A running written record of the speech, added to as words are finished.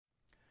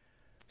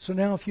So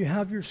now if you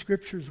have your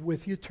scriptures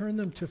with you, turn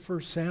them to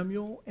 1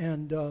 Samuel,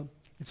 and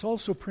it's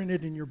also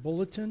printed in your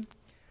bulletin.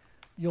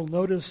 You'll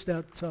notice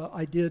that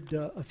I did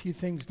a few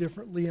things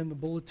differently in the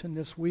bulletin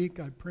this week.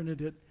 I printed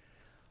it,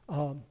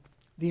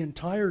 the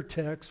entire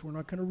text. We're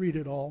not going to read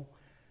it all.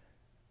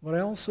 But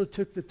I also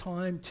took the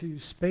time to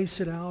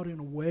space it out in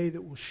a way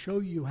that will show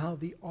you how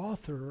the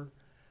author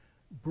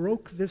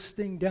broke this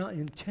thing down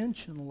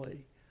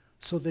intentionally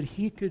so that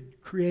he could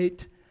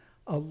create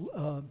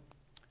a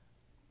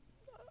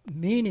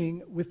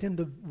meaning within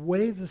the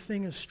way the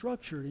thing is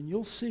structured. And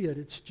you'll see it.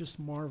 It's just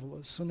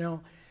marvelous. So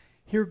now,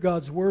 hear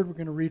God's word. We're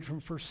going to read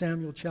from 1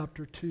 Samuel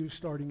chapter 2,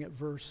 starting at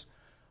verse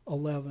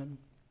 11.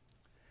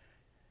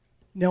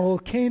 Now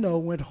Elkanah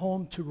went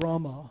home to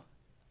Ramah,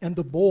 and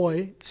the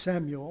boy,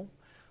 Samuel,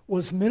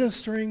 was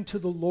ministering to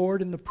the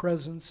Lord in the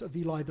presence of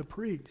Eli the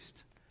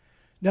priest.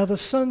 Now the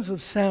sons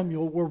of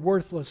Samuel were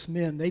worthless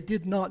men. They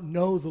did not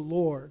know the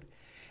Lord.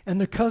 And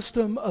the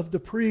custom of the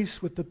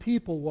priests with the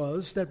people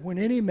was that when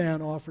any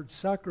man offered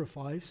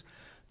sacrifice,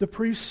 the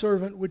priest's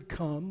servant would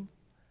come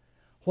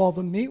while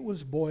the meat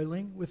was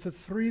boiling with a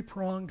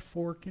three-pronged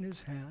fork in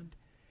his hand,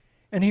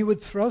 and he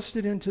would thrust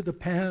it into the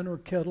pan or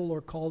kettle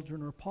or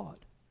cauldron or pot.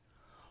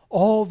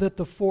 All that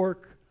the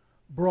fork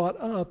brought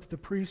up, the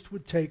priest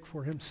would take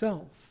for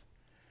himself.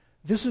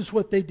 This is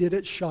what they did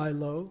at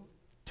Shiloh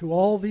to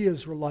all the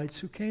Israelites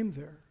who came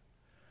there.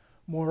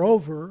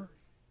 Moreover,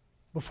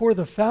 before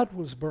the fat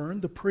was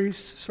burned, the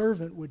priest's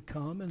servant would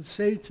come and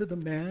say to the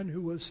man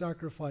who was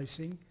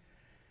sacrificing,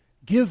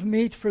 "Give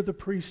meat for the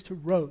priest to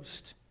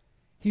roast.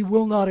 He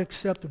will not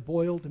accept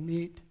boiled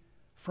meat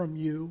from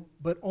you,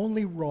 but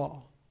only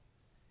raw."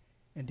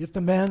 And if the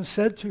man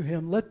said to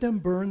him, "Let them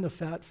burn the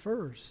fat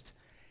first,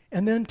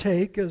 and then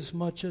take as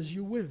much as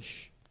you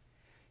wish,"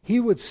 he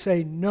would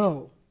say,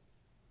 "No,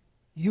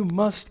 you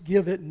must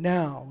give it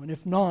now, and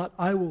if not,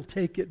 I will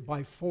take it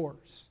by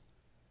force."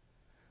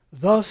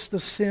 Thus the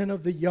sin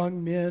of the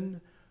young men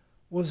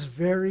was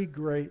very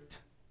great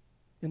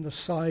in the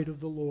sight of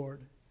the Lord,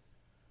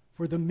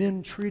 for the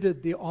men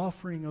treated the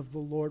offering of the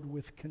Lord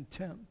with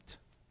contempt.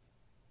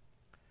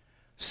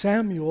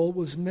 Samuel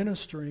was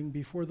ministering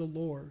before the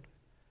Lord,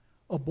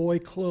 a boy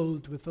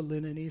clothed with a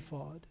linen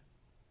ephod.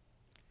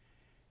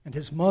 And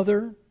his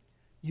mother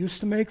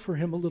used to make for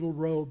him a little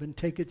robe and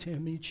take it to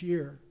him each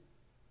year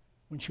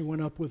when she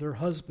went up with her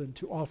husband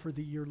to offer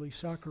the yearly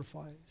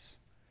sacrifice.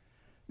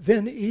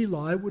 Then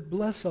Eli would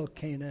bless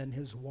Elkanah and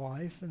his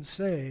wife and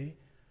say,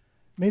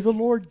 "May the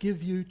Lord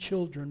give you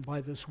children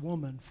by this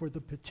woman for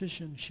the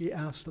petition she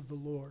asked of the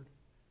Lord."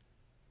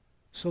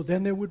 So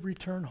then they would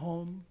return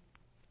home,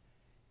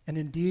 and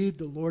indeed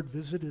the Lord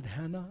visited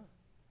Hannah,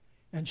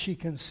 and she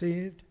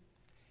conceived,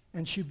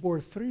 and she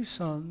bore 3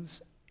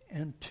 sons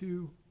and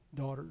 2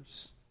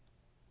 daughters.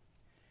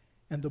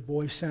 And the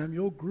boy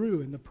Samuel grew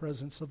in the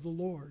presence of the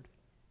Lord.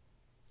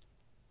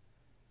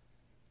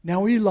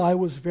 Now Eli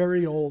was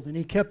very old, and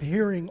he kept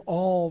hearing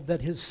all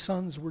that his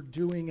sons were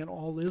doing in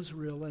all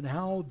Israel, and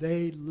how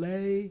they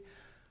lay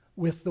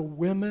with the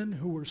women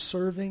who were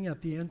serving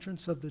at the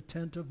entrance of the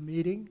tent of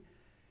meeting.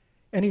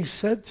 And he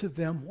said to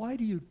them, "Why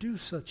do you do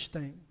such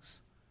things?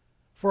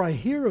 For I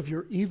hear of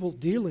your evil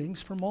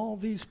dealings from all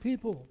these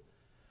people.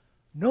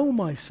 No,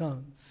 my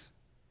sons,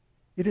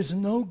 it is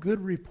no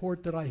good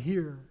report that I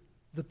hear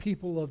the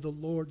people of the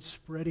Lord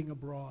spreading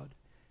abroad.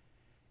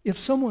 If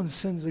someone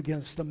sins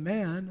against a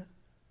man,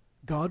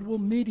 God will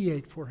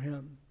mediate for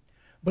him.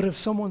 But if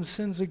someone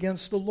sins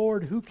against the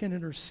Lord, who can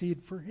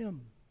intercede for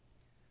him?"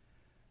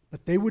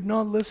 But they would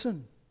not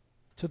listen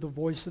to the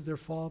voice of their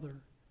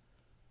father,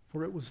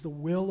 for it was the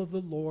will of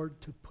the Lord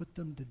to put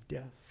them to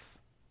death.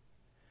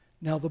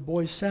 Now the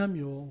boy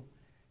Samuel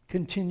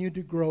continued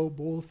to grow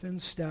both in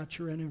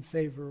stature and in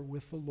favor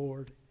with the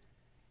Lord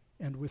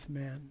and with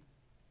man.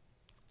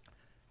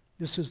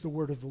 This is the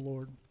word of the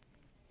Lord.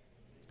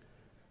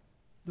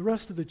 The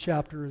rest of the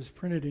chapter is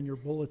printed in your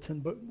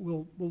bulletin, but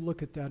we'll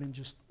look at that in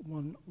just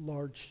one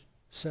large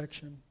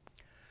section.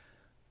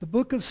 The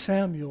book of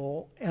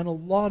Samuel and a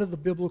lot of the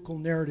biblical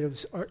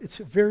narratives, it's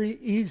very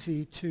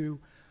easy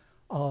to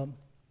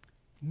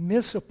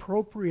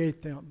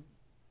misappropriate them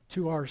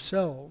to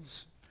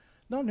ourselves.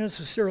 Not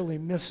necessarily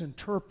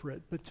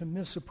misinterpret, but to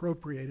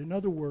misappropriate. In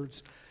other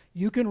words,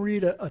 you can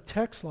read a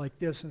text like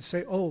this and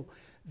say, "Oh,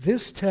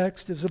 this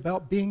text is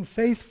about being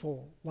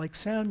faithful, like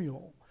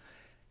Samuel.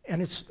 And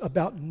it's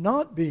about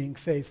not being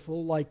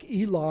faithful, like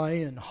Eli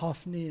and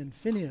Hophni and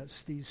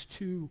Phinehas, these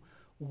 2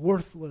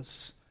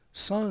 worthless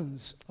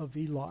sons of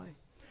Eli.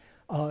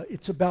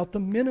 It's about the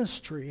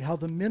ministry, how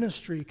the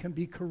ministry can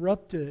be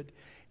corrupted.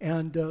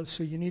 And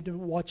so you need to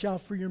watch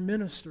out for your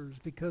ministers,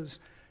 because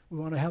we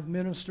want to have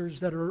ministers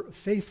that are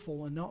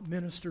faithful and not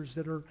ministers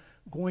that are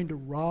going to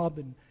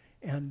rob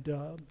and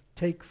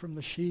take from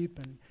the sheep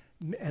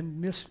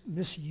and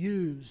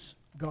misuse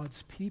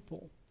God's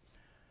people.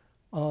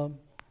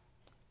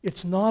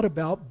 It's not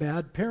about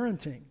bad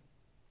parenting.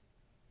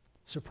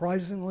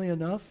 Surprisingly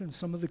enough, in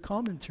some of the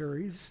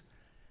commentaries,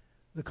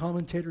 the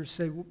commentators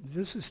say, well,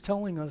 this is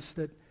telling us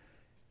that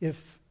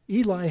if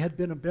Eli had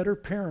been a better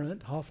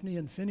parent, Hophni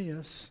and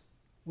Phinehas,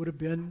 would have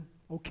been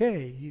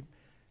okay. He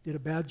did a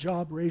bad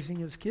job raising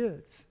his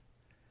kids.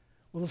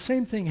 Well, the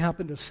same thing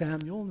happened to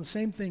Samuel, and the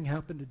same thing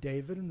happened to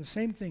David, and the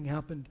same thing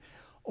happened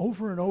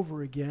over and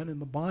over again in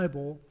the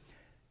Bible.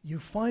 You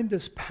find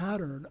this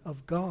pattern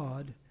of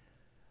God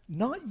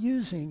not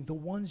using the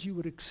ones you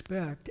would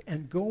expect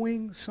and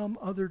going some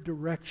other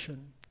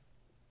direction.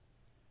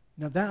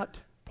 Now that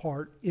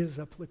part is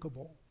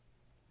applicable.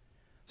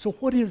 So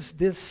what is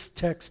this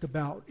text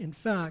about? In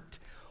fact,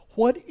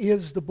 what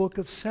is the book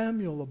of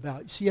Samuel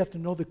about? So you have to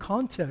know the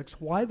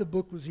context, why the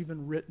book was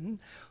even written,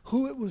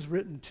 who it was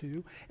written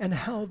to, and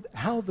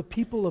how the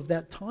people of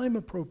that time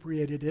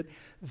appropriated it.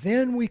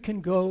 Then we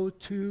can go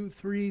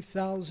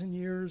 2,000-3,000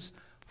 years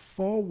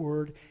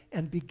forward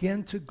and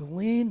begin to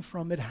glean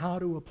from it how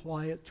to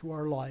apply it to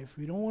our life.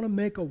 We don't want to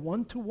make a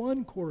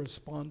one-to-one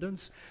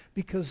correspondence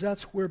because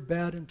that's where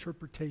bad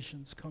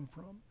interpretations come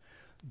from.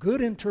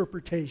 Good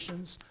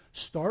interpretations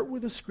start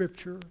with a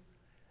scripture.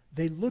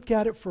 They look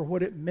at it for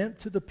what it meant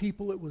to the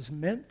people it was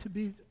meant to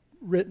be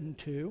written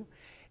to,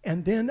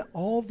 and then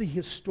all the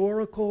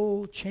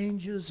historical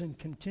changes and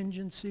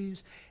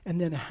contingencies, and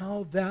then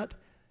how that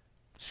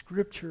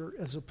scripture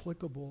is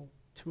applicable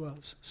to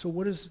us. So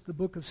what is the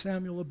book of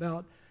Samuel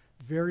about?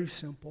 Very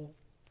simple.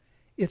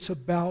 It's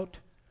about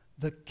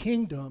the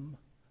kingdom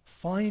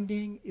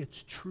finding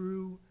its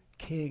true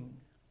king.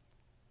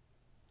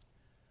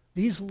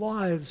 These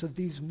lives of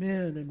these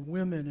men and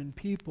women and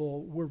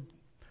people were,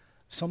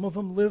 some of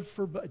them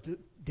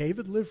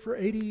David lived for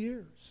 80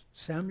 years.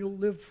 Samuel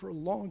lived for a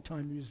long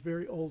time. He was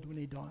very old when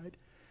he died.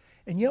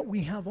 And yet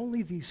we have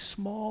only these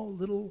small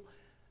little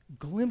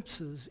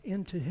glimpses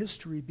into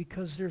history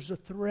because there's a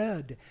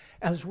thread.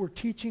 As we're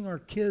teaching our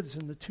kids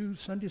in the 2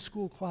 Sunday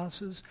school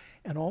classes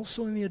and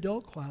also in the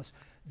adult class,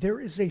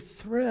 there is a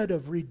thread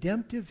of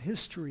redemptive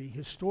history,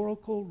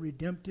 historical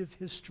redemptive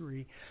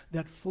history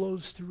that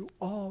flows through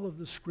all of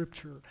the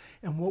scripture.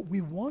 And what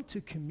we want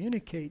to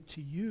communicate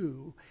to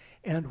you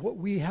and what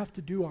we have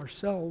to do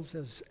ourselves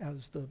as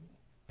the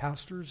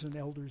pastors and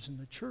elders in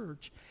the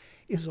church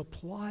is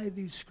apply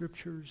these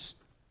scriptures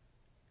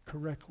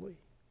correctly.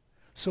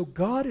 So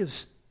God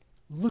is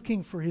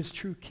looking for his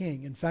true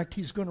king. In fact,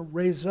 he's going to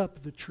raise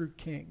up the true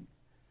king.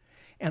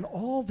 And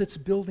all that's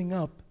building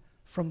up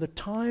from the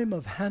time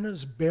of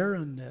Hannah's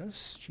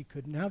barrenness, she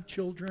couldn't have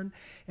children,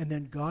 and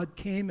then God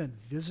came and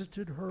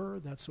visited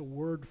her. That's a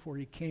word for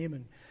he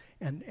came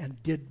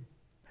and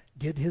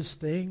did his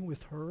thing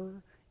with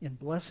her in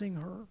blessing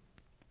her.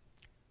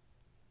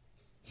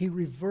 He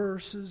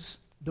reverses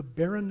the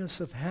barrenness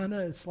of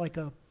Hannah. It's like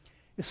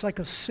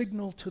a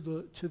signal to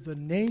the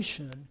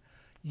nation.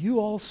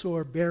 You also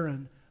are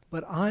barren,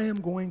 but I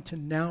am going to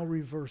now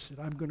reverse it.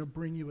 I'm going to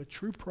bring you a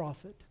true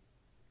prophet.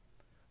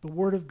 The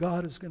word of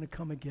God is going to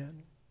come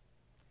again.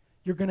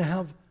 You're going to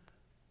have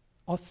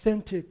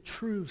authentic,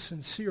 true,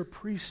 sincere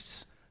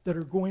priests that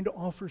are going to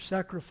offer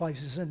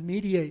sacrifices and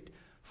mediate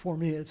for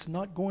me. It's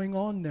not going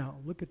on now.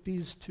 Look at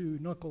these two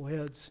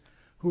knuckleheads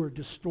who are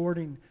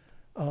distorting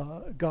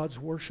God's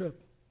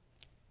worship.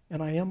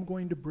 And I am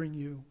going to bring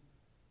you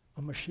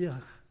a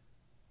Mashiach,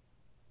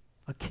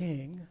 a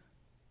king,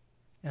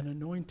 an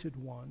anointed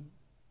one,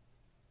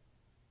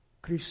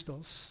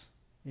 Christos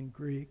in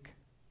Greek,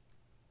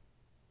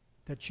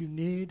 that you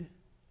need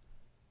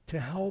to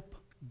help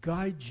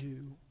guide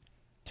you,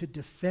 to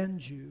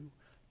defend you,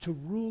 to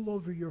rule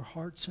over your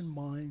hearts and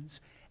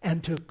minds,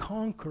 and to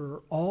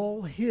conquer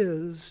all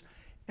his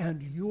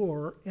and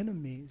your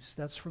enemies.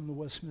 That's from the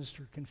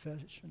Westminster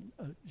Confession,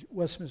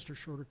 Westminster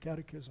Shorter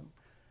Catechism,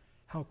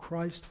 how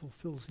Christ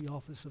fulfills the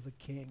office of a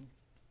king.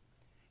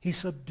 He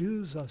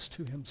subdues us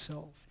to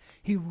himself.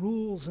 He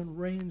rules and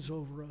reigns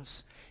over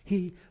us.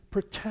 He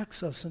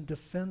protects us and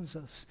defends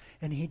us.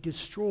 And he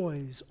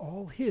destroys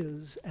all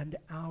his and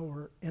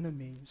our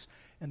enemies.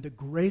 And the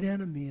great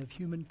enemy of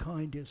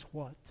humankind is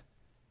what?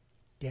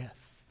 Death.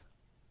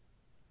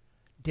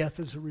 Death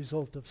is a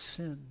result of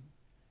sin.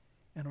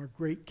 And our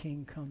great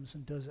king comes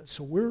and does it.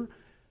 So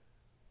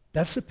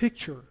that's a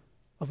picture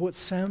of what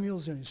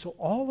Samuel's doing. So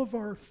all of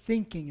our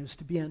thinking is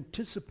to be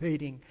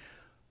anticipating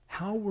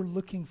how we're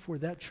looking for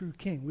that true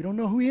king. We don't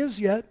know who he is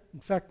yet.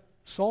 In fact,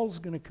 Saul's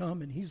going to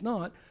come and he's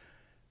not.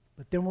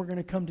 But then we're going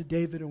to come to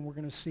David and we're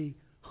going to see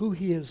who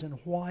he is and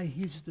why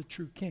he's the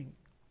true king.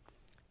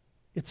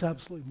 It's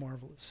absolutely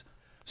marvelous.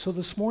 So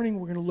this morning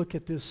we're going to look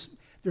at this.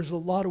 There's a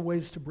lot of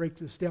ways to break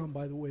this down,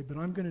 by the way, but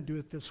I'm going to do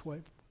it this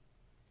way.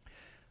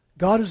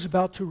 God is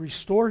about to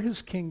restore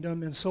his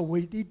kingdom, and so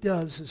what he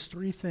does is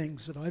 3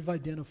 things that I've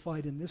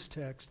identified in this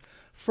text.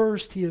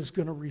 First, he is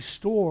going to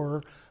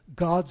restore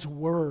God's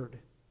word.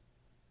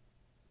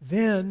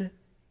 Then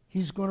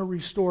he's going to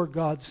restore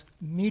God's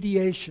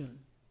mediation,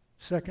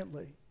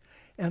 secondly.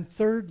 And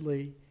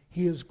thirdly,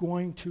 he is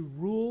going to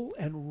rule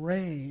and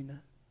reign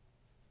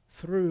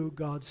through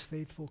God's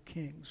faithful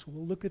king. So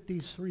we'll look at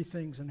these 3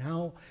 things and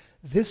how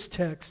this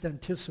text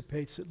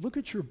anticipates it. Look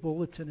at your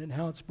bulletin and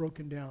how it's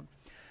broken down.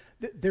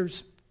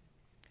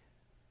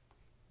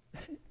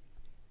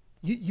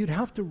 You'd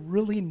have to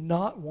really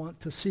not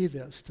want to see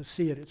this, to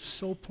see it. It's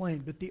so plain.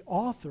 But the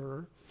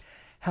author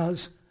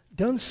has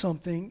done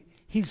something.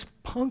 He's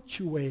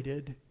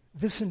punctuated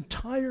this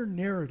entire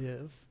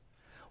narrative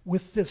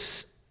with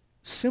this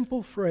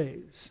simple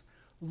phrase.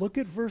 Look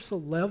at verse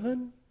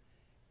 11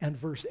 and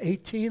verse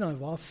 18.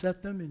 I've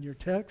offset them in your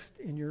text,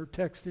 in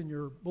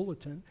your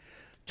bulletin.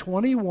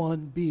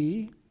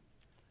 21b,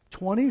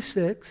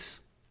 26,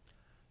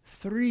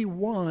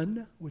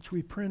 3:1, which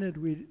we printed.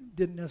 We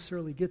didn't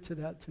necessarily get to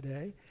that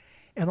today.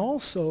 And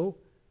also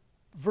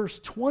verse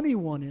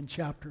 21 in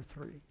chapter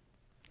 3.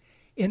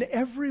 In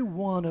every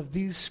one of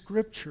these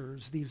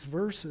scriptures, these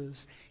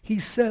verses, he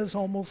says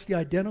almost the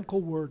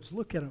identical words.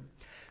 Look at them.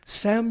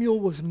 Samuel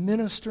was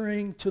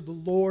ministering to the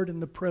Lord in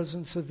the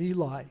presence of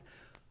Eli.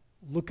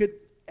 Look at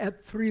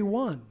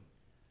 3:1.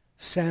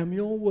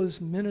 Samuel was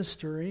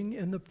ministering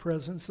in the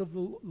presence of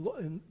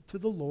to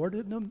the Lord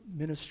in the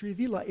ministry of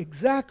Eli.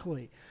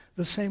 Exactly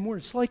the same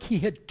words. It's like he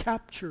had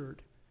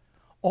captured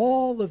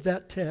all of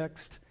that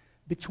text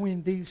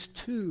between these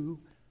two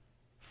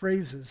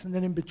phrases. And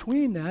then in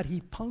between that,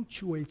 he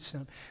punctuates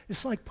them.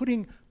 It's like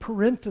putting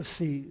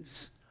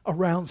parentheses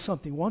around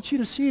something. He wants you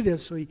to see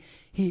this, so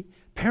he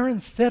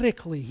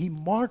parenthetically, he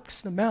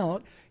marks them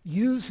out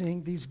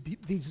using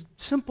these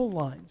simple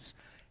lines.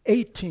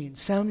 18,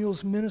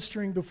 Samuel's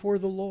ministering before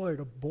the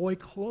Lord, a boy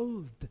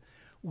clothed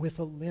with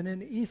a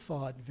linen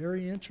ephod.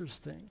 Very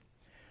interesting.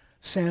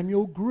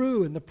 Samuel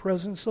grew in the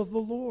presence of the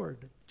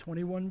Lord.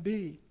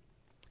 21b.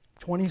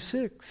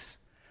 26,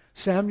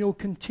 Samuel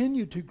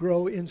continued to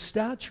grow in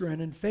stature and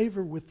in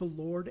favor with the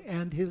Lord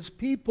and his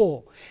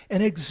people.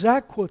 An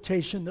exact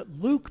quotation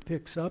that Luke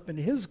picks up in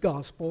his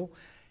gospel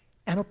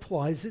and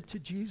applies it to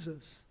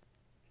Jesus.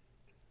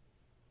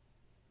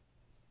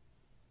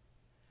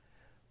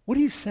 What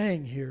he's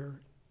saying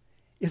here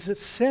is that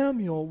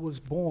Samuel was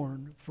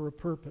born for a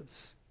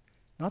purpose.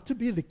 Not to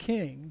be the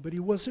king, but he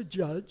was a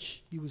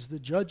judge. He was the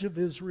judge of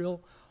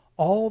Israel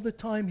all the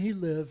time he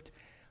lived,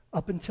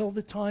 up until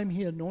the time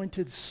he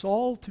anointed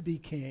Saul to be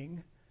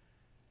king.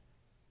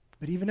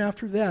 But even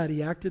after that,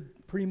 he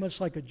acted pretty much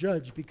like a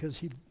judge because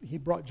he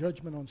brought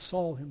judgment on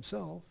Saul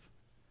himself.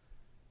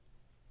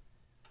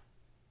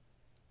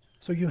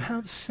 So you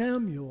have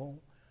Samuel,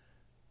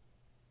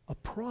 a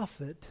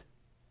prophet,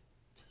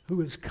 who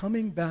is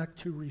coming back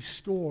to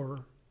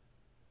restore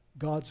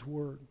God's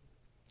word.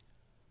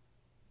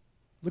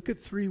 Look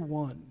at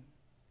 3:1.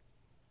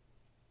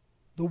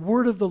 The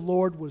word of the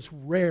Lord was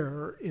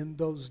rare in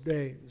those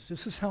days.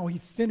 This is how he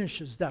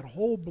finishes that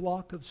whole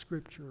block of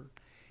scripture.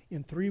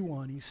 In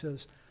 3:1, he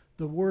says,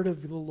 the word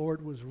of the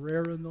Lord was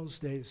rare in those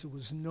days. It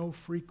was no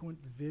frequent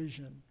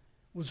vision.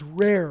 It was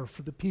rare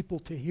for the people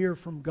to hear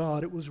from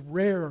God. It was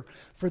rare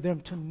for them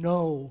to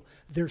know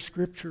their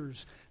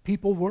scriptures.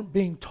 People weren't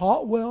being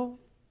taught well.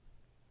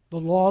 The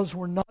laws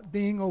were not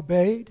being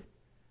obeyed.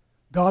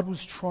 God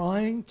was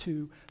trying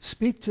to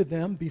speak to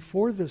them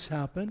before this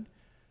happened,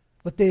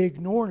 but they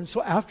ignored. And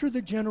so after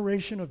the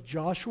generation of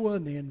Joshua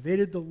and they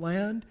invaded the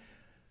land,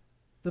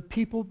 the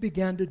people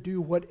began to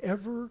do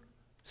whatever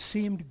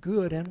seemed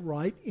good and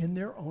right in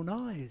their own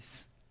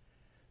eyes.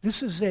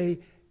 This is a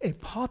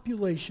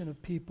population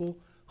of people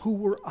who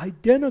were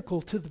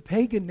identical to the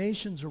pagan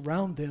nations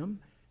around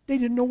them. They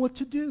didn't know what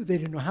to do. They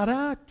didn't know how to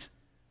act.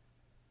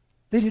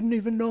 They didn't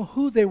even know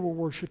who they were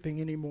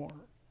worshiping anymore.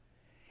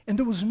 And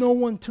there was no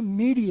one to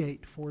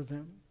mediate for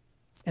them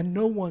and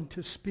no one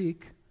to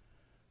speak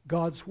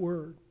God's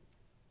word.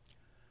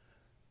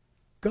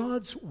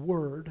 God's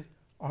word,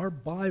 our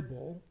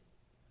Bible,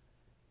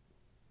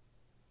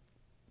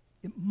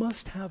 it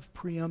must have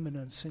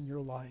preeminence in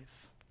your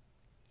life.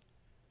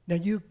 Now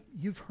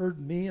you've heard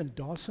me and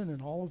Dawson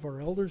and all of our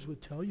elders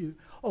would tell you,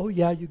 oh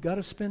yeah, you got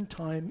to spend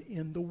time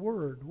in the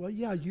word. Well,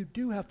 yeah, you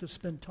do have to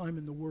spend time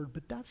in the word,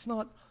 but that's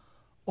not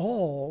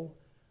all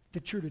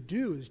that you're to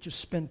do is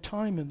just spend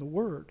time in the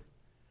Word.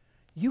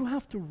 You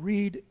have to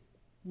read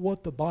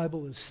what the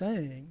Bible is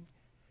saying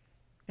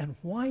and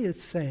why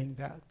it's saying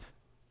that.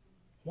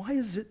 Why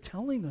is it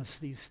telling us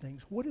these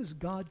things? What is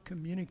God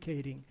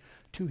communicating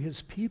to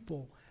his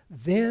people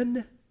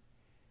then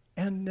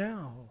and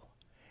now?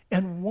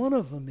 And one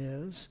of them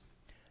is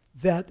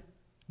that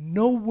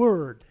no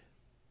word,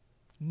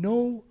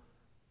 no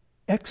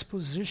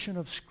exposition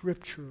of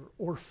Scripture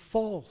or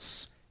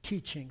false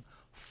teaching,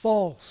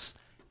 false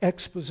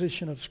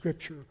exposition of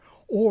Scripture,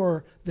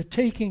 or the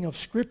taking of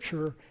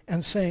Scripture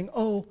and saying,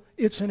 oh,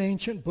 it's an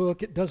ancient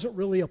book, it doesn't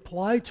really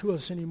apply to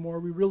us anymore,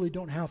 we really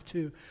don't have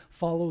to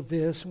follow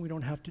this and we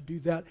don't have to do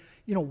that,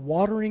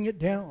 watering it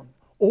down.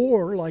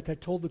 Or, like I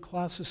told the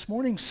class this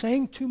morning,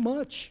 saying too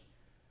much,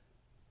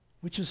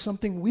 which is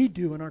something we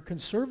do in our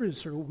conservative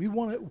circle. We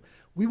want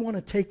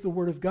to take the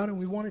Word of God and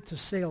we want it to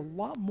say a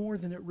lot more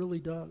than it really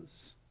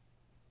does.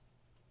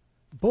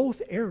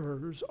 Both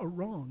errors are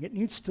wrong.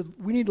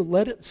 We need to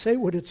let it say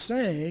what it's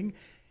saying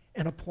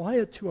and apply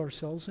it to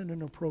ourselves in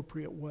an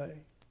appropriate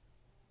way.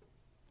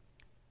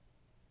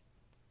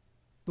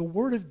 The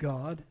Word of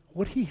God,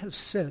 what he has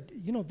said,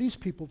 these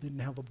people didn't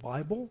have a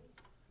Bible.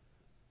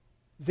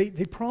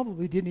 They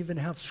probably didn't even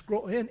have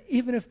scrolls. And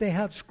even if they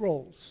had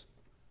scrolls,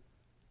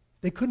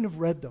 they couldn't have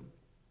read them.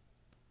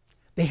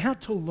 They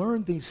had to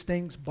learn these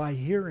things by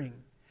hearing.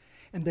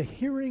 And the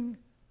hearing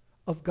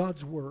of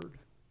God's word,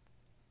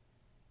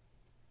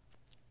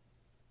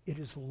 it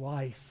is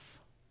life.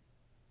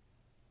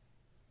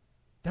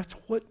 That's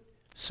what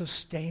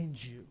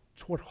sustains you.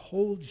 It's what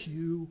holds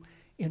you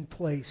in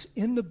place.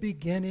 In the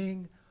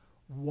beginning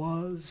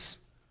was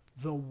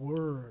the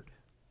Word.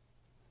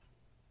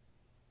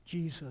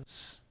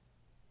 Jesus,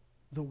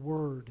 the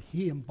Word.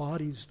 He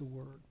embodies the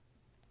Word.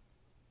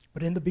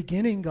 But in the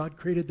beginning, God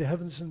created the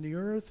heavens and the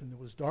earth, and there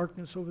was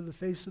darkness over the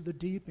face of the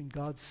deep, and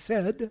God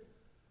said,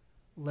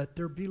 "Let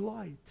there be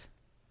light."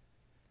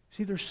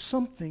 See, there's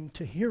something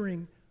to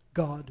hearing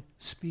God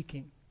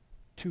speaking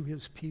to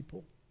his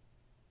people.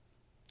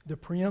 The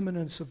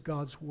preeminence of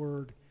God's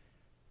word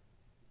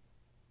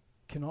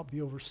cannot be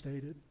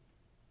overstated.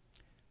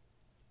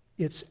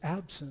 Its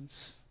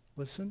absence,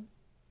 listen,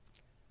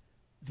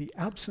 the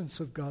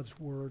absence of God's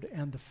word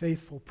and the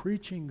faithful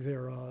preaching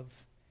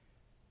thereof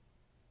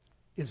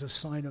is a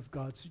sign of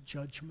God's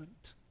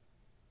judgment.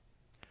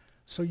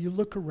 So you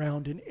look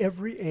around, in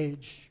every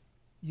age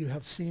you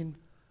have seen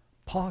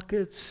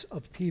pockets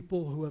of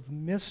people who have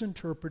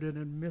misinterpreted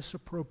and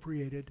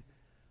misappropriated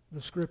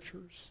the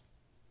Scriptures.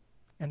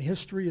 And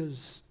history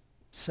is,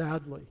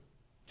 sadly,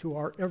 to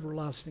our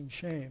everlasting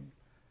shame,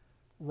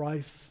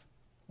 rife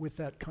with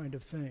that kind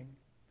of thing.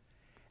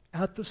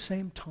 At the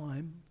same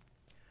time,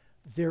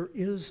 there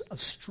is a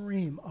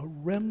stream, a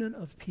remnant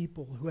of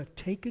people who have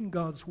taken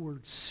God's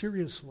word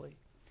seriously,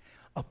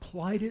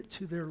 applied it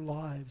to their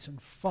lives,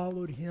 and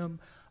followed him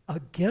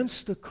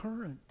against the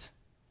current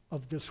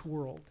of this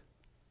world.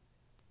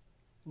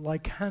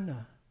 Like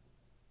Hannah,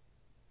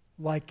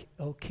 like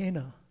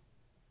Elkanah,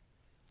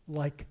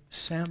 like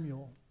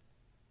Samuel,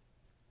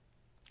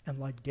 and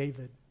like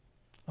David,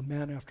 a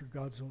man after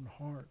God's own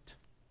heart.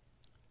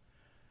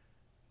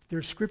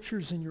 There's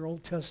scriptures in your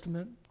Old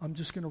Testament. I'm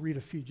just going to read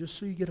a few, just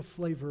so you get a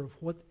flavor of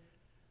what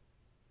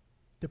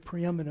the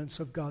preeminence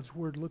of God's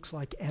word looks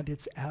like and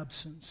its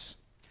absence.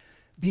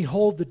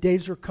 Behold, the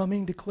days are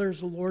coming,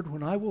 declares the Lord,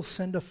 when I will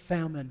send a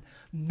famine,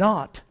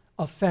 not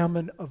a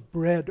famine of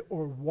bread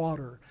or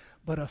water,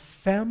 but a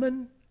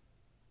famine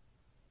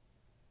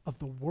of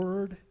the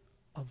word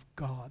of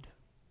God.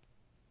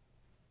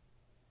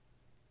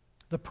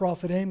 The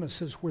prophet Amos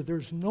says, where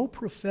there's no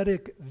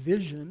prophetic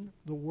vision,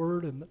 the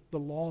word and the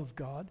law of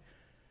God,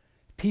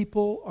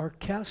 people are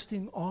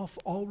casting off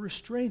all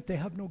restraint. They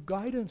have no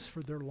guidance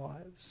for their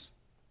lives.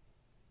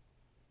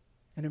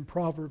 And in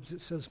Proverbs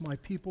it says, my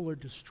people are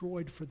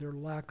destroyed for their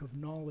lack of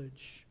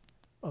knowledge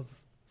of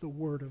the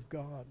word of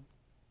God.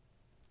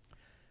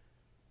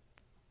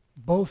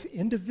 Both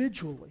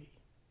individually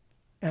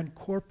and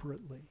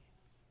corporately,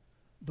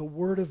 the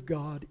word of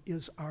God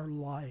is our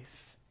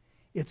life.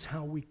 It's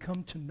how we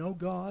come to know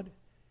God.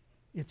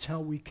 It's how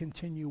we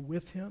continue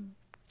with him.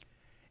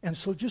 And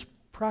so just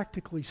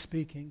practically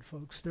speaking,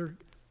 folks,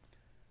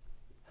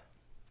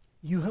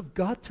 you have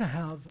got to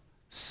have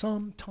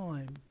some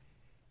time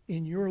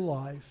in your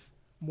life,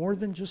 more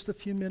than just a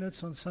few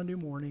minutes on Sunday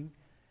morning,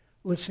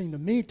 listening to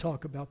me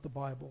talk about the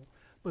Bible,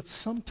 but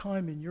some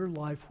time in your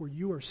life where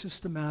you are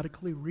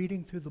systematically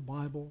reading through the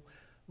Bible,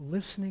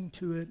 listening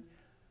to it,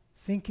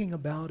 thinking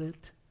about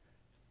it,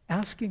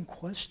 asking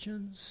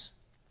questions.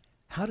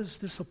 How does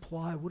this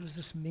apply? What does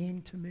this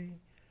mean to me?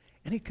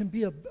 And it can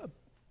be a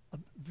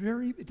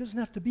very, it doesn't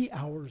have to be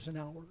hours and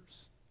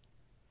hours.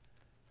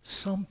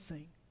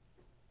 Something.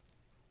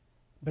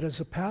 But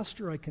as a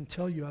pastor, I can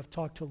tell you, I've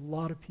talked to a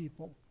lot of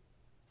people,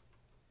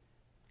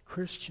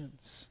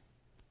 Christians.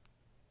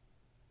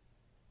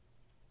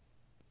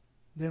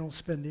 They don't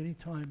spend any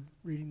time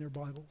reading their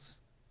Bibles.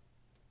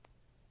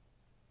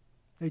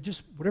 They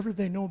just, whatever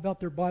they know about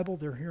their Bible,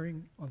 they're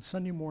hearing on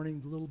Sunday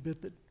morning, the little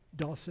bit that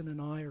Dawson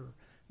and I, or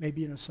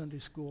maybe in a Sunday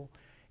school,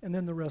 and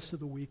then the rest of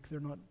the week they're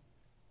not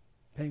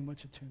paying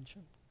much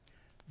attention.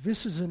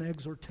 This is an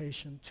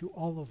exhortation to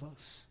all of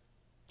us,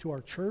 to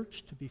our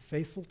church, to be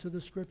faithful to the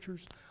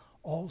Scriptures,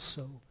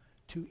 also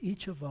to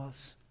each of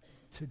us.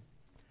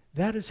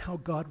 That is how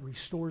God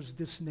restores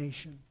this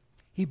nation.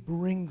 He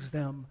brings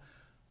them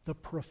the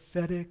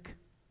prophetic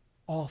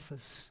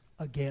office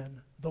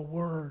again, the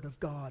Word of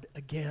God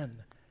again.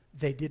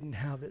 They didn't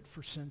have it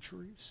for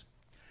centuries.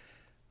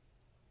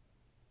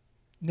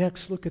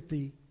 Next, look at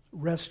the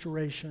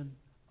restoration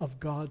of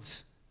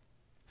God's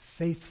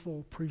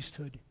faithful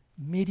priesthood.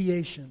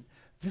 Mediation.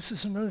 This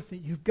is another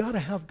thing. You've got to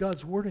have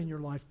God's word in your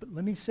life. But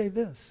let me say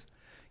this.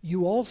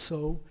 You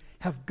also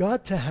have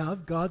got to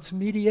have God's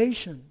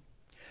mediation.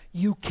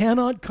 You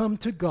cannot come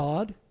to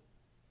God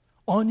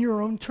on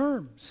your own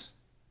terms.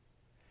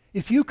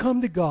 If you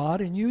come to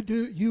God and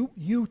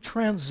you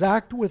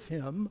transact with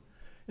him,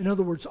 in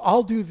other words,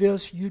 I'll do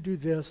this, you do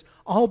this.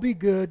 I'll be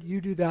good,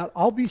 you do that.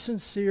 I'll be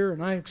sincere,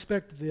 and I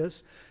expect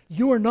this.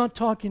 You are not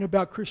talking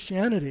about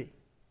Christianity.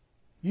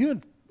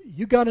 You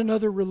got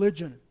another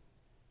religion.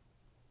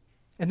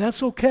 And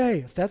that's okay.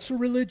 If that's the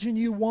religion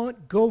you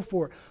want, go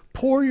for it.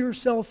 Pour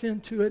yourself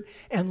into it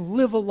and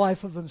live a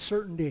life of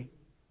uncertainty.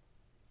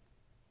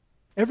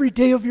 Every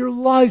day of your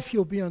life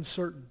you'll be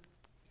uncertain.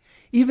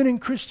 Even in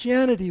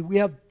Christianity, we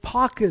have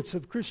pockets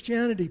of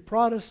Christianity,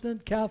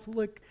 Protestant,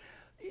 Catholic,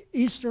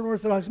 Eastern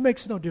Orthodox,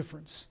 makes no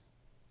difference,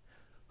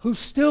 who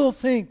still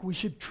think we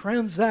should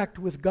transact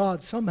with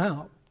God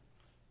somehow.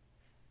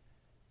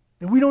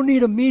 And we don't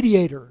need a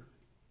mediator.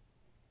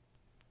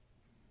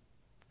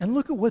 And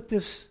look at what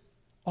this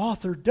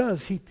author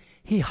does.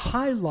 He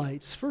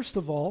highlights, first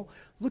of all,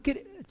 look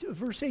at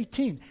verse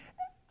 18.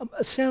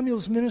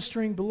 Samuel's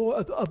ministering below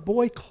a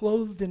boy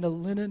clothed in a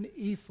linen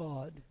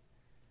ephod.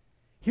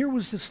 Here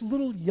was this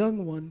little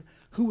young one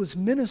who was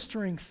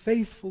ministering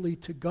faithfully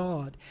to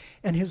God,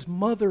 and his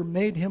mother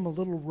made him a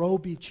little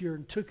robe each year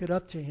and took it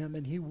up to him,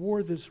 and he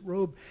wore this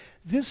robe.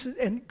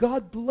 And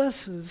God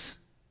blesses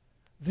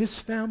this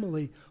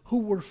family who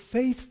were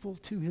faithful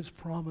to his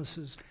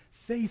promises,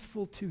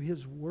 faithful to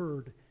his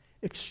word.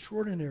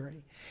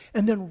 Extraordinary.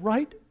 And then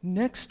right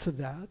next to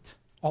that,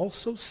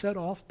 also set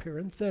off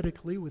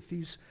parenthetically with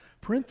these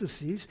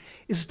parentheses,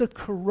 is the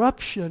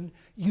corruption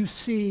you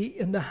see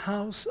in the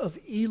house of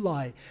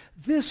Eli.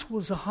 This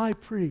was a high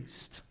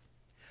priest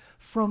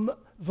from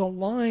the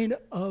line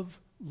of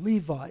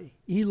Levi.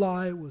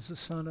 Eli was the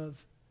son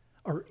of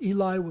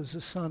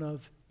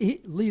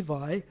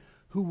Levi,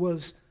 who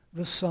was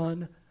the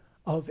son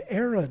of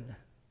Aaron.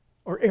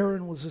 Or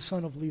Aaron was the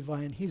son of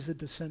Levi, and he's a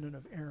descendant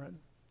of Aaron.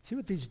 See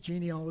what these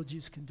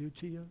genealogies can do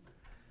to you?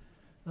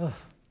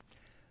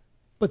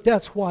 But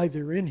that's why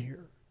they're in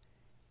here.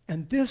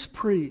 And this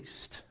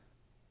priest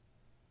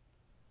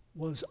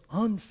was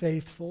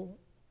unfaithful.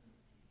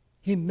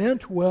 He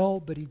meant well,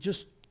 but he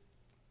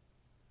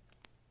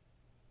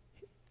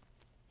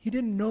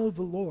didn't know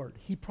the Lord.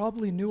 He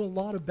probably knew a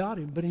lot about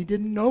him, but he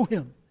didn't know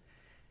him.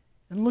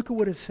 And look at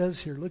what it says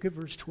here. Look at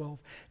verse 12.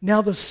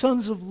 Now the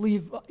sons of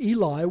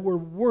Eli were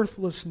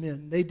worthless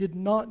men. They did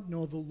not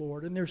know the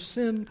Lord, and their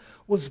sin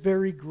was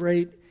very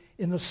great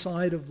in the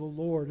sight of the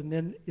Lord. And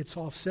then it's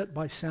offset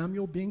by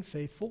Samuel being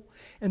faithful.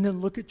 And then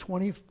look at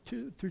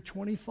 22 through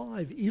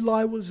 25.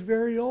 Eli was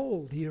very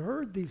old. He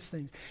heard these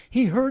things.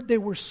 He heard they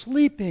were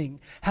sleeping,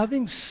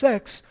 having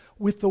sex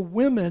with the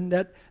women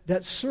that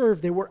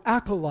served. They were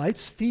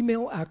acolytes,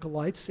 female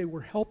acolytes. They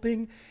were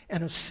helping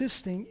and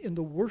assisting in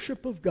the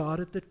worship of God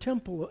at the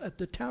temple, at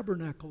the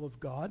tabernacle of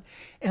God.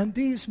 And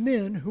these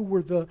men, who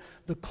were the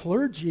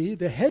clergy,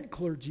 the head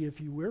clergy, if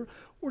you will,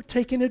 were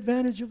taking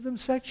advantage of them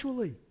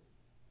sexually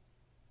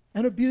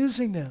and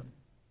abusing them.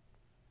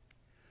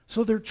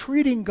 So they're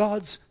treating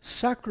God's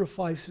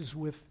sacrifices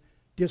with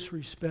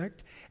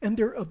disrespect, and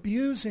they're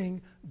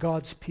abusing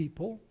God's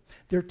people.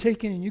 They're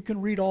taking, and you can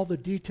read all the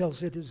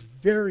details, it is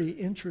very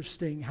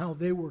interesting how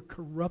they were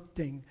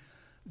corrupting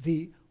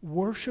the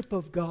worship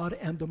of God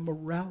and the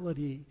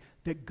morality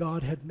that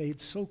God had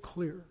made so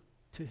clear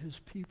to his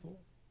people.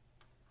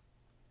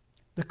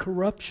 The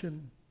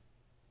corruption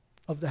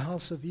of the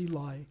house of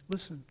Eli,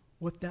 listen,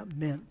 what that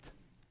meant.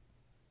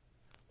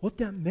 What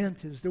that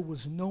meant is there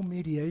was no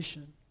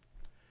mediation.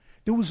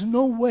 There was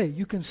no way.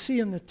 You can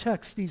see in the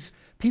text, these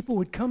people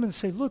would come and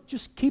say, look,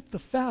 just keep the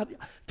fat.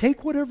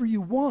 Take whatever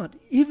you want.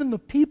 Even the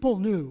people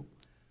knew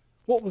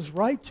what was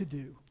right to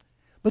do.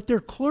 But their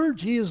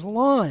clergy is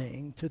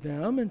lying to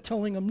them and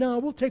telling them, no,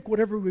 we'll take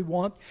whatever we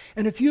want.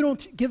 And if you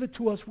don't give it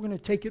to us, we're going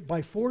to take it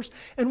by force.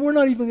 And we're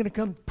not even going to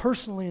come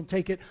personally and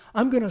take it.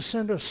 I'm going to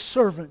send a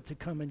servant to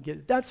come and get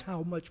it. That's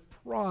how much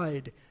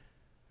pride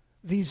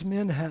these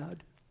men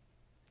had.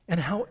 And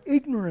how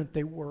ignorant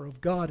they were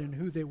of God and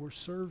who they were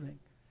serving.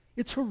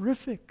 It's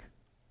horrific.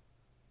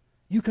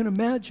 You can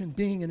imagine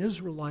being an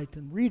Israelite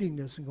and reading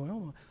this and going,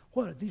 oh,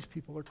 what? These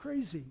people are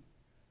crazy.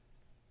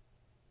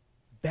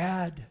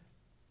 Bad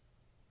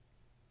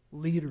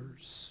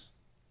leaders.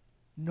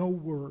 No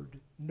word.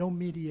 No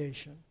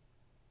mediation.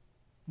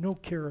 No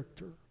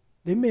character.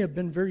 They may have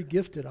been very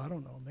gifted. I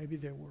don't know. Maybe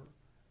they were.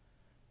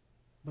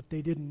 But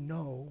they didn't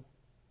know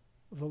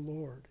the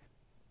Lord.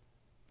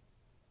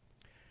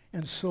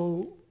 And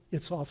so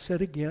it's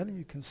offset again.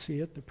 You can see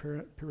it,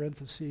 the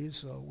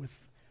parentheses with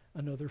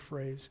another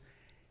phrase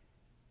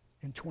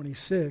in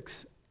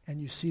 26.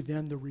 And you see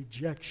then the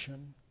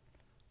rejection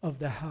of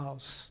the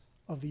house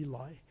of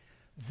Eli.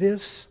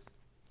 This,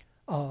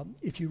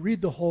 if you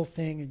read the whole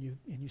thing and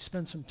you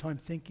spend some time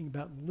thinking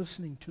about and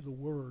listening to the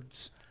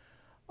words,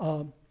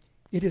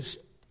 it is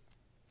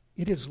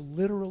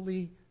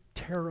literally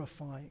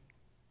terrifying.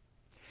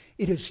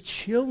 It is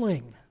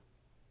chilling.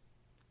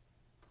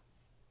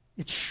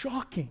 It's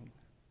shocking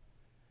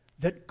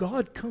that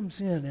God comes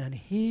in and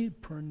he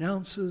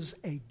pronounces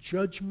a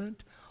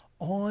judgment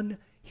on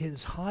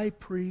his high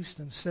priest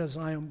and says,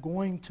 I am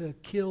going to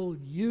kill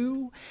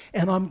you,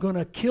 and I'm going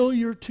to kill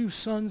your two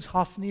sons,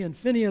 Hophni and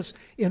Phinehas,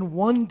 in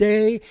one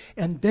day,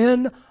 and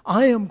then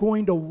I am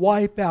going to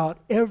wipe out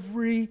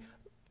every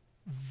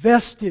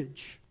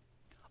vestige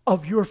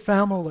of your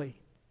family.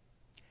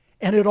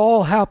 And it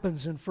all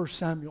happens in 1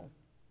 Samuel.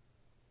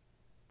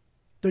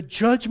 The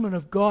judgment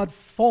of God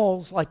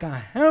falls like a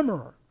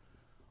hammer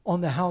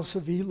on the house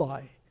of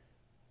Eli.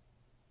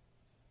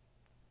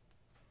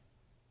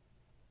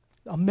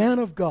 A man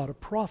of God, a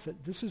prophet,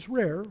 this is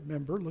rare,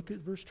 remember, look at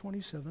verse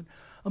 27.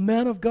 A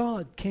man of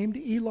God came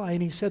to Eli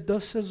and he said,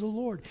 thus says the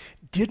Lord,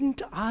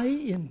 didn't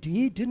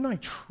I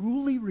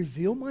truly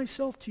reveal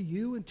myself to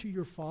you and to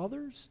your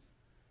fathers?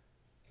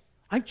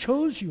 I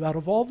chose you out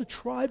of all the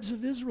tribes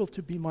of Israel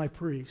to be my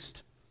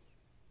priest.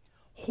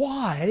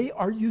 Why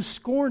are you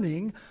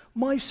scorning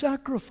my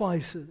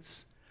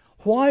sacrifices?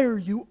 Why are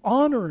you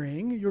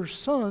honoring your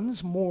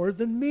sons more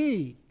than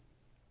me?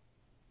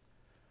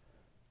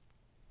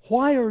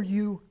 Why are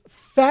you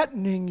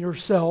fattening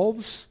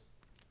yourselves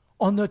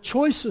on the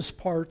choicest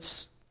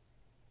parts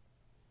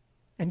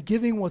and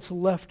giving what's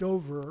left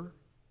over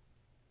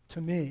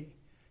to me?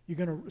 You're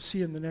going to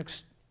see in the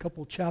next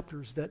couple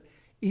chapters that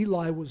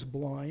Eli was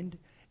blind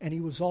and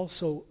he was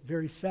also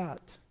very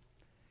fat.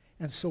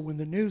 And so when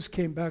the news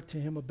came back to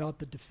him about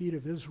the defeat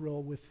of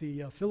Israel with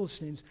the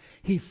Philistines,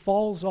 he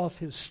falls off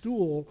his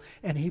stool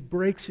and he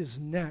breaks his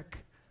neck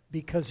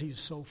because he's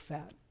so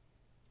fat.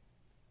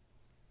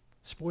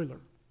 Spoiler.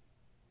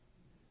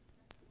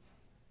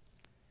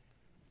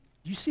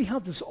 Do you see how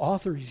this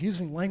author is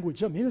using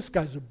language? I mean, this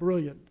guy's a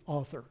brilliant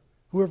author.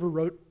 Whoever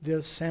wrote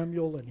this,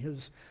 Samuel and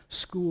his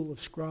school of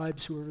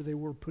scribes, whoever they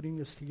were putting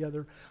this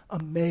together,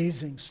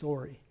 amazing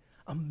story.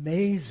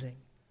 Amazing.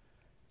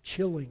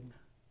 Chilling.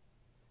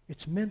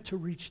 It's meant to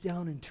reach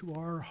down into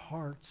our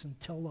hearts and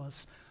tell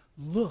us,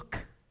 look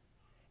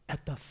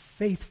at the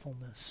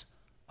faithfulness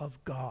of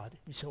God.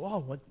 You say,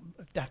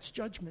 that's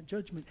judgment.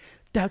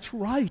 That's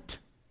right.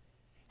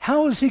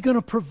 How is he going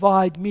to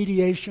provide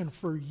mediation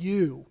for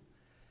you?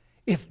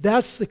 If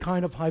that's the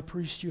kind of high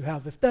priest you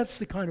have, if that's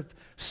the kind of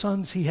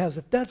sons he has,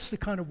 if that's the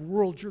kind of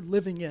world you're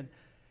living in,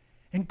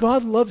 and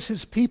God loves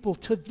his people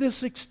to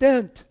this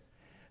extent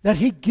that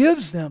he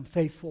gives them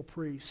faithful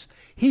priests.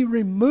 He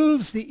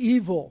removes the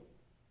evil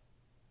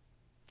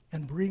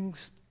and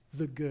brings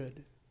the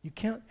good. You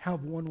can't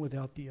have one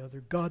without the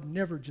other. God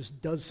never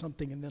just does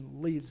something and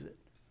then leaves it.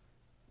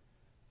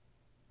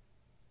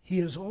 He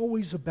is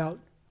always about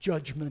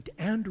judgment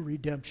and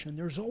redemption.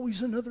 There's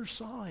always another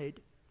side.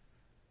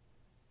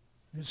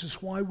 This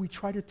is why we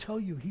try to tell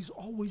you he's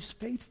always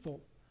faithful.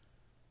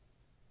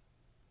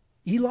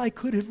 Eli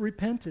could have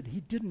repented. He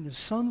didn't. His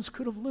sons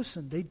could have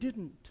listened. They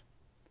didn't.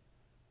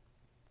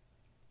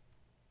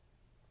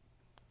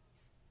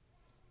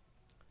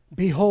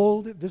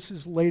 Behold, this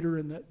is later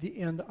in the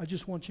end. I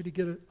just want you to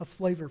get a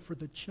flavor for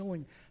the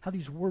chilling, how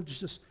these words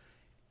just,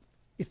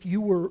 if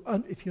you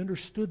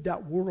understood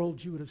that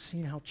world, you would have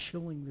seen how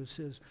chilling this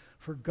is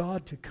for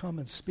God to come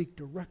and speak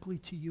directly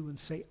to you and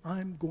say,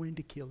 I'm going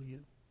to kill you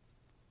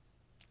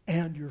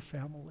and your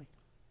family.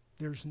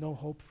 There's no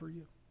hope for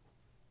you.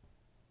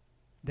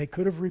 They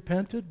could have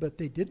repented, but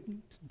they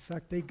didn't. In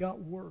fact, they got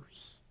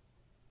worse.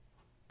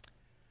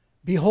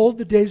 Behold,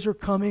 the days are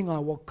coming, I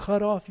will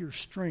cut off your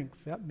strength.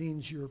 That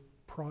means your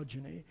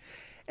progeny.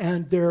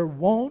 And there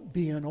won't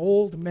be an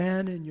old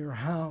man in your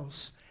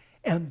house.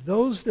 And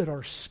those that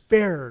are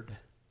spared,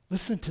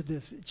 listen to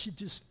this, it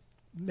just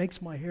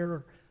makes my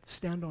hair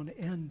stand on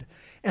end.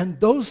 And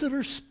those that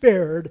are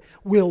spared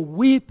will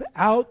weep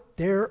out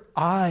their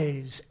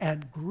eyes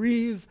and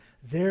grieve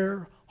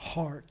their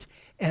heart.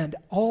 And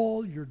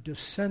all your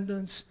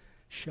descendants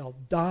shall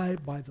die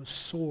by the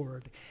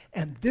sword.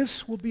 And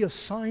this will be a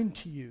sign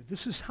to you.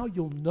 This is how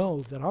you'll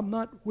know that I'm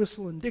not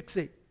whistling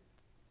Dixie.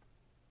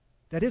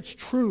 That it's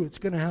true, it's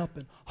going to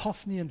happen.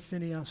 Hophni and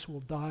Phinehas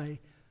will die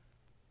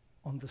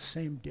on the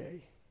same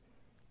day.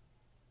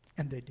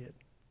 And they did.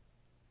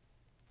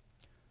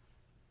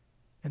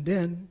 And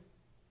then,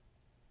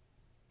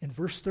 in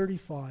verse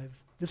 35,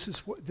 this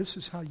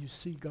is how you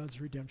see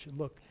God's redemption.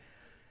 Look,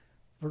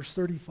 verse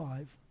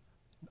 35.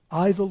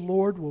 I, the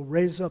Lord, will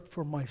raise up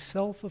for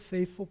myself a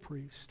faithful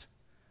priest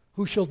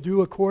who shall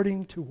do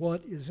according to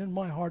what is in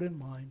my heart and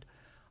mind.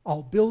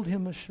 I'll build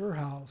him a sure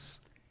house,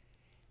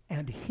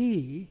 and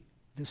he,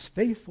 this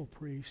faithful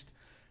priest,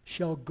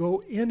 shall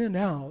go in and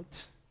out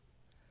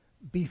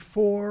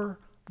before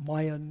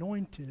my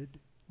anointed,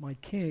 my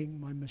king,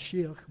 my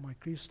Mashiach, my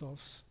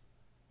Christos,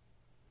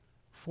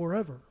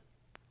 forever.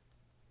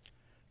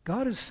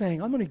 God is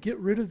saying, I'm going to get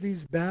rid of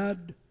these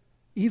bad,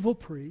 evil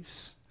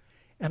priests,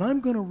 and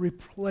I'm going to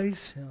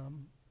replace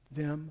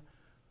them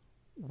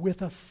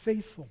with a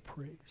faithful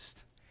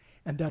priest.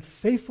 And that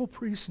faithful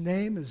priest's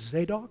name is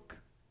Zadok.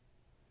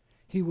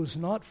 He was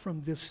not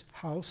from this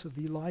house of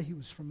Eli. He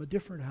was from a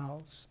different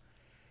house.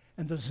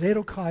 And the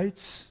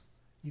Zadokites,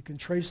 you can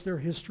trace their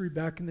history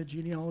back in the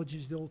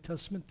genealogies of the Old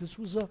Testament. This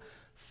was a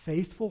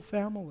faithful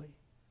family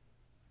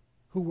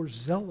who were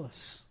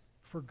zealous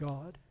for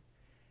God.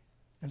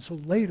 And so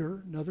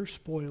later, another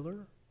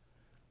spoiler,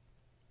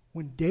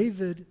 when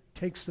David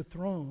takes the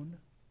throne,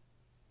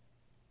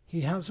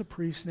 he has a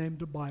priest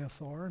named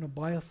Abiathar, and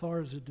Abiathar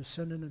is a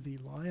descendant of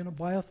Eli, and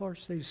Abiathar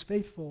stays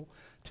faithful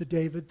to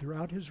David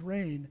throughout his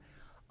reign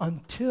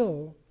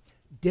until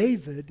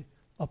David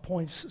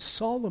appoints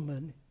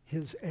Solomon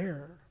his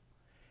heir.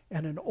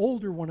 And an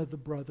older one of the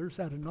brothers,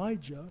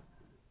 Adonijah,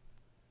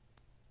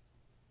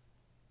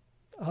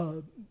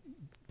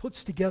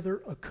 puts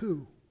together a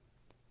coup.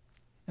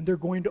 And they're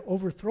going to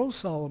overthrow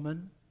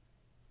Solomon,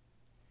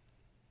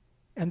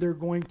 and they're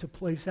going to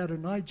place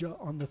Adonijah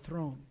on the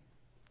throne.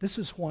 This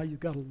is why you've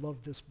got to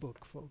love this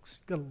book, folks.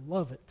 You've got to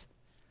love it.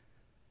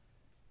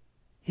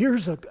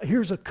 Here's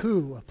a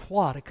coup, a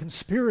plot, a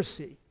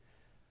conspiracy.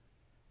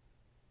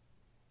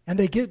 And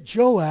they get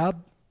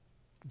Joab,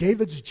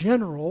 David's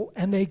general,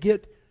 and they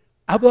get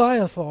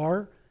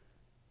Abiathar,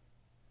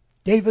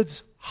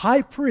 David's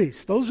high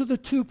priest. Those are the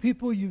two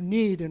people you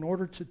need in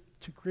order to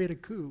create a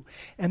coup.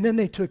 And then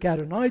they took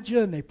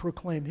Adonijah and they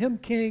proclaimed him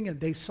king, and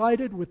they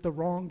sided with the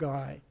wrong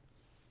guy.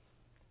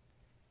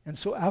 And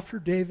so after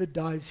David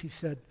dies, he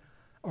said,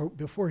 or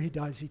before he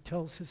dies, he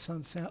tells his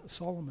son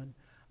Solomon,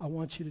 I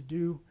want you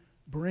to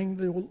bring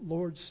the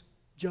Lord's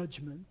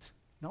judgment,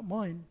 not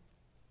mine.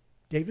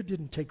 David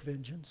didn't take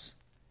vengeance.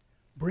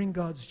 Bring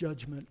God's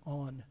judgment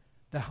on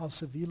the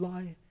house of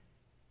Eli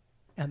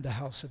and the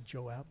house of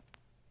Joab.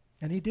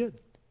 And he did.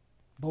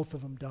 Both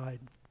of them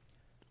died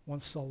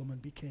once Solomon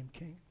became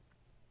king.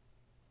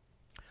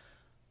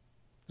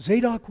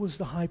 Zadok was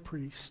the high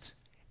priest,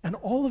 and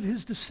all of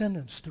his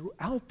descendants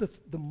throughout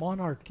the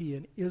monarchy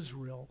in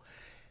Israel,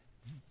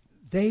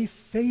 they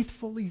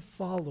faithfully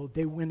followed.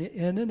 They went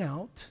in and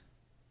out.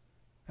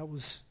 That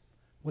was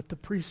what the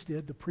priest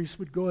did. The priest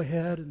would go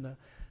ahead, and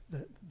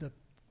the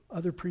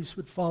other priests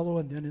would follow,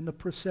 and then in the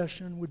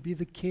procession would be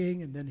the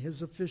king, and then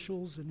his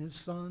officials and his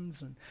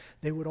sons, and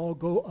they would all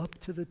go up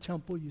to the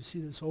temple. You see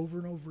this over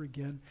and over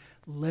again,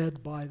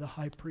 led by the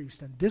high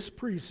priest. And this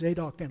priest,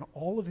 Zadok, and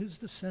all of his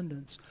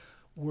descendants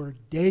were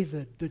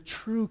David, the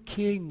true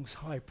king's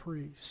high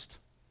priest.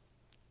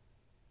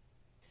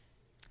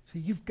 See,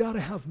 you've got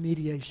to have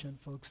mediation,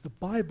 folks. The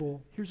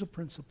Bible, here's a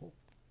principle.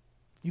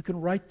 You can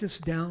write this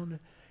down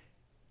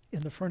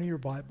in the front of your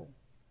Bible.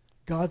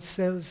 God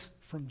says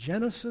from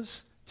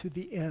Genesis to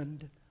the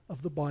end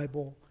of the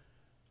Bible,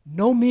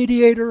 no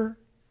mediator,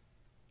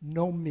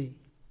 no me.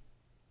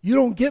 You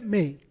don't get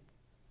me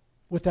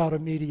without a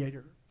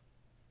mediator.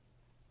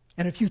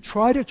 And if you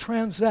try to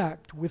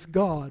transact with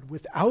God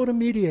without a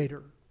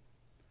mediator,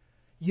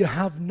 you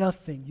have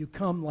nothing. You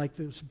come like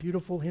this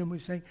beautiful hymn we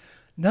sing,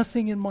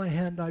 nothing in my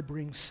hand I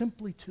bring,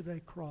 simply to thy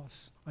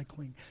cross I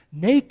cling.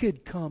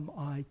 Naked come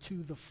I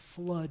to the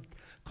flood,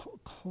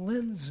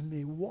 cleanse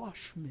me,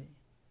 wash me,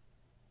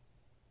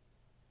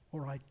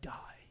 or I die.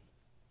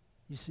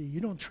 You see,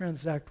 you don't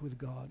transact with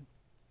God.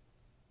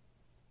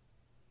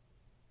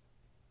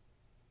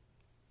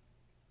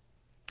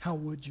 How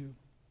would you?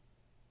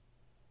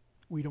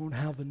 We don't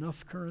have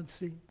enough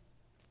currency.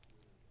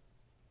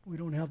 We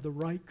don't have the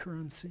right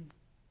currency.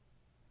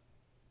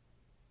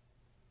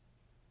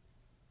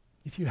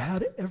 If you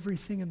had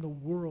everything in the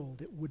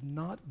world, it would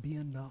not be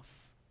enough.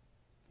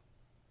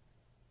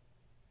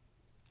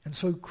 And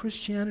so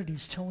Christianity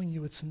is telling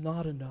you it's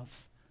not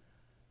enough.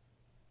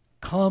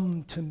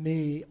 Come to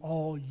me,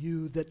 all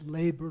you that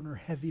labor and are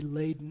heavy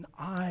laden,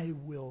 I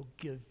will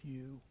give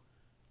you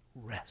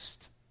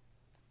rest.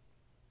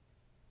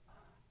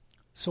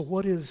 So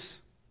what is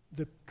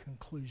the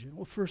conclusion?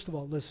 Well, first of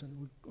all, listen,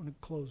 we're going to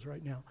close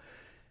right now.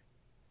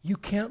 You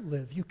can't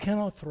live, you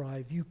cannot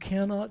thrive, you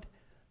cannot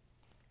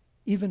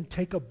even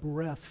take a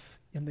breath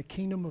in the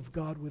kingdom of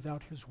God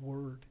without His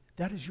Word.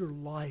 That is your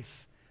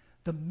life.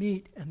 The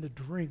meat and the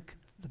drink,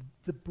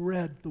 the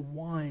bread, the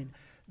wine.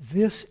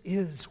 This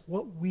is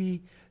what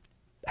we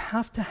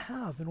have to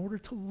have in order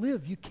to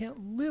live. You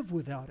can't live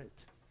without it.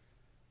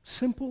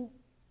 Simple,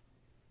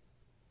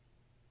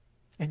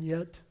 and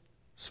yet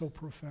so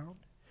profound.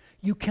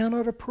 You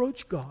cannot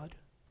approach God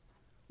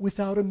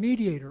without a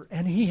mediator,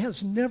 and He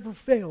has never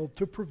failed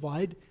to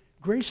provide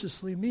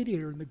graciously a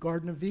mediator. In the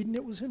Garden of Eden,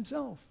 it was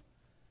Himself.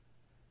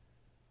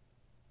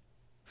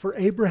 For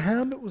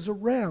Abraham, it was a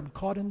ram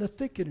caught in the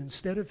thicket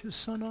instead of his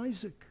son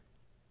Isaac.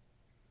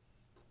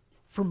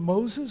 For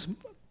Moses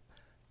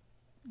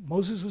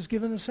was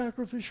given a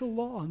sacrificial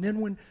law. And then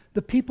when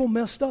the people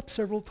messed up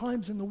several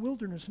times in the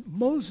wilderness,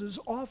 Moses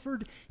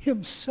offered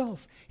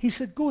himself. He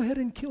said, go ahead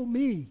and kill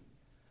me.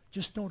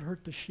 Just don't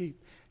hurt the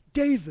sheep.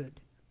 David,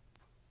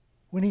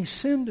 when he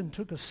sinned and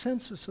took a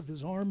census of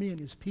his army and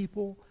his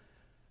people,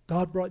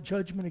 God brought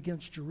judgment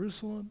against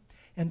Jerusalem.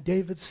 And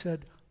David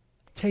said,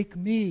 take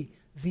me.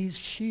 These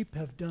sheep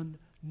have done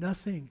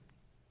nothing.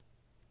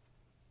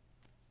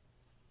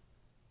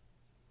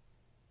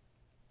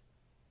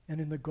 And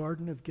in the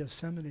Garden of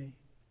Gethsemane,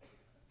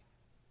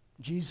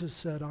 Jesus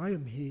said, I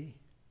am He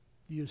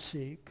you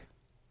seek.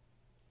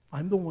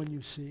 I'm the one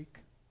you seek.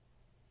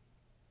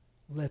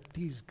 Let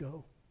these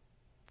go.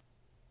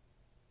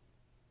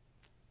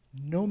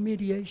 No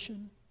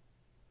mediation,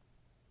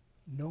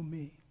 no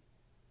me.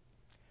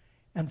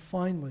 And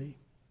finally,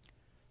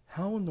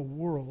 how in the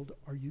world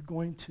are you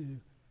going to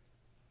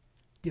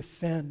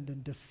defend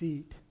and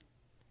defeat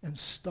and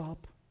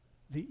stop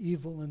the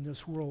evil in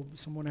this world?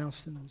 Someone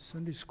asked in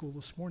Sunday school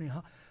this morning,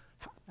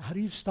 how do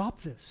you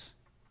stop this?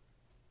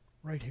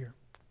 Right here.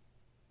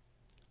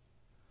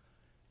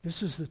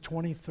 This is the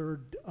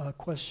 23rd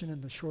question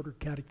in the shorter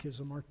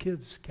catechism, our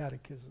kids'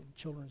 catechism,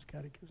 children's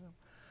catechism.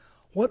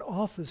 What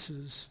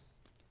offices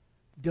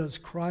does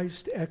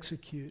Christ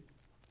execute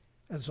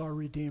as our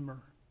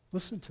Redeemer.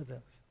 Listen to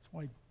this. That's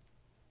why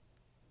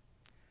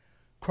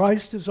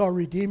Christ as our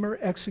Redeemer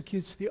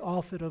executes the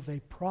office of a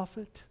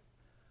prophet,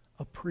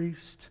 a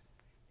priest,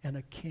 and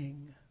a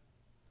king,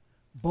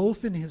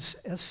 both in his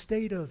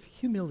estate of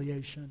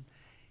humiliation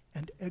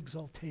and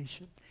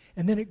exaltation.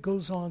 And then it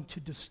goes on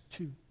to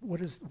what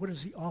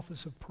does the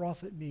office of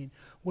prophet mean?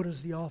 What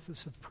does the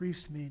office of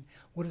priest mean?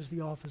 What does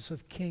the office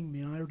of king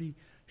mean? I already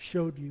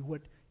showed you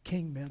what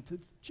king meant.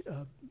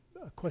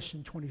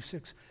 Question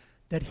 26,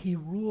 that he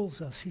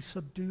rules us, he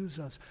subdues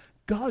us.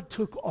 God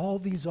took all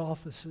these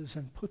offices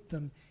and put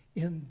them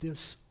in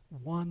this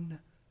one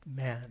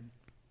man.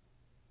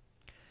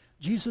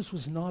 Jesus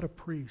was not a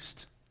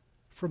priest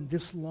from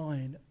this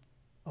line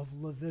of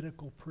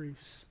Levitical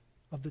priests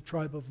of the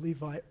tribe of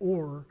Levi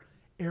or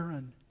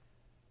Aaron.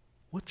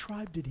 What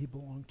tribe did he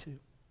belong to?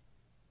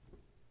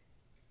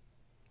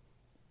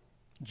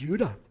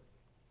 Judah.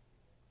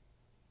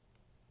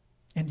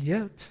 And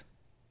yet,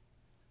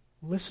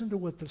 listen to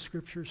what the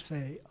scriptures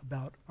say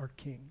about our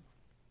king.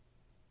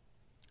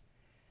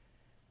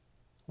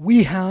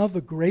 We have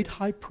a great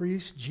high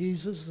priest,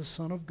 Jesus, the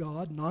Son of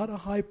God, not a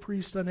high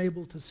priest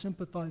unable to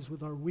sympathize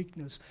with our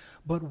weakness,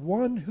 but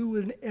one who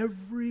in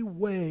every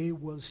way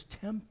was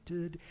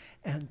tempted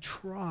and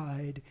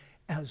tried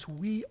as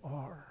we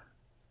are,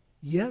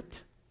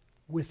 yet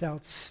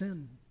without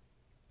sin.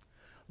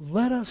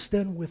 Let us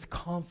then with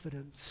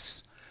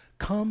confidence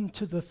come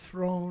to the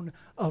throne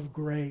of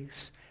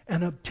grace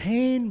and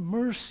obtain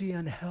mercy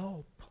and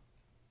help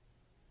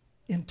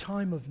in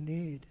time of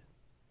need.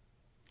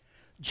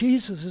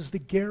 Jesus is the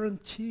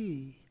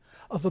guarantee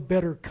of a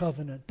better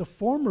covenant. The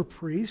former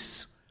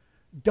priests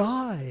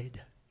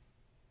died,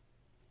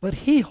 but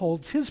he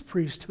holds his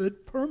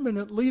priesthood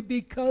permanently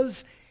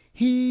because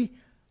he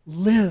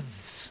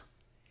lives.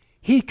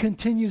 He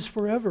continues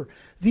forever.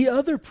 The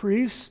other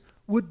priests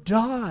would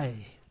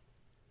die,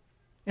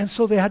 and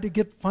so they had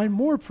to find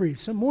more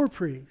priests and more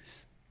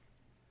priests.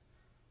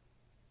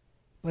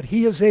 But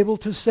he is able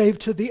to save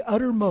to the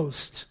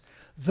uttermost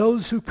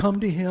those who come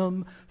to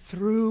him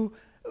through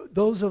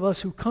those of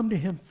us who come to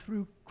him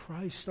through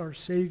Christ our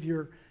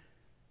Savior,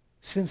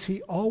 since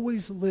he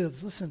always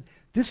lives. Listen,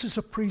 this is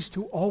a priest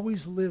who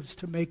always lives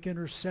to make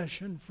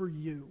intercession for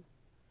you,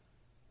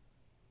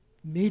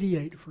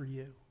 mediate for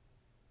you.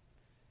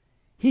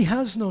 He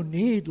has no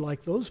need,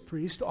 like those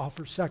priests, to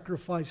offer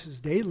sacrifices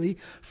daily,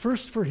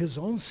 first for his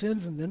own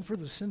sins and then for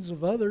the sins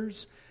of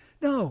others.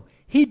 No,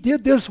 he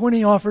did this when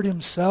he offered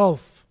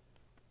himself.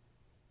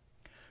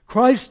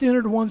 Christ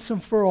entered once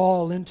and for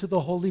all into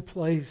the holy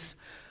place,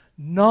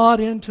 not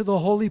into the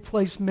holy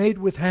place made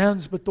with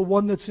hands, but the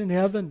one that's in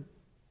heaven,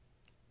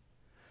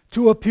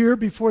 to appear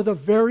before the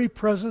very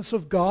presence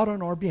of God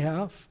on our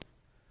behalf,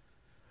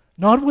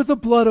 not with the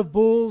blood of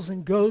bulls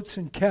and goats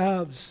and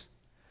calves,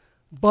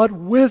 but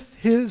with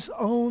his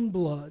own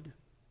blood,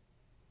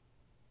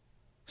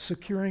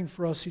 securing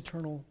for us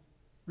eternal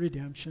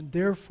redemption.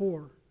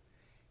 Therefore,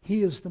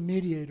 he is the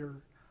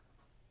mediator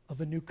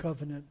of a new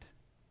covenant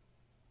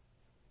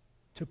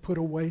to put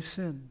away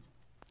sin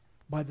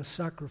by the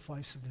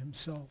sacrifice of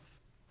himself.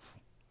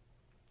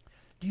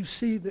 Do you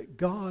see that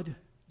God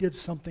did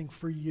something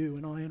for you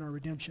and I in our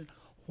redemption?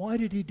 Why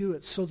did he do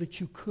it? So that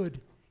you could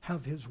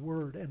have his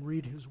word and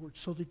read his word,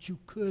 so that you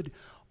could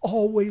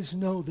always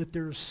know that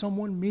there is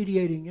someone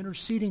mediating,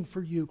 interceding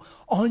for you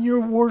on your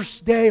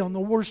worst day, on the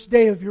worst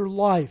day of your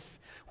life,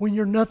 when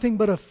you're nothing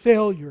but a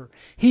failure.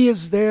 He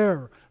is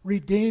there,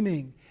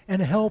 redeeming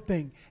and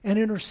helping and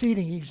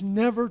interceding. He's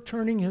never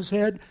turning his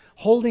head,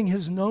 holding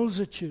his nose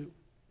at you.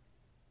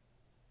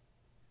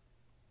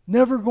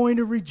 Never going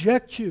to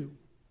reject you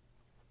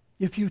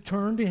if you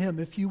turn to him,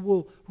 if you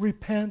will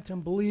repent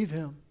and believe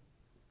him.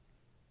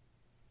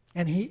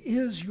 And he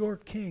is your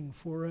king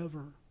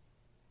forever.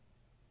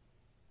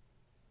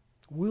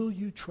 Will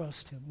you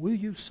trust him? Will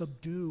you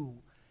subdue?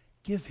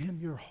 Give him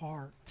your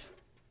heart.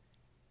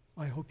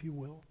 I hope you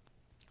will.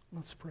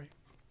 Let's pray.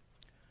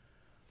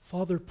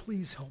 Father,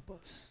 please help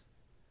us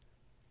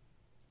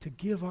to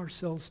give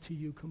ourselves to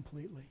you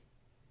completely,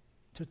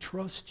 to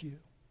trust you,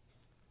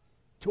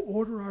 to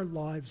order our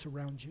lives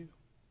around you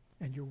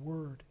and your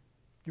word,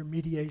 your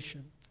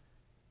mediation,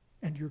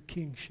 and your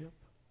kingship.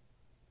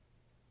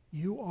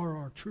 You are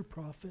our true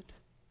prophet,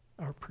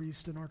 our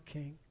priest, and our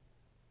king.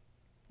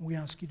 We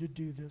ask you to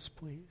do this,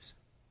 please,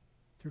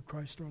 through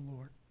Christ our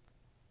Lord.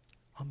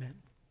 Amen.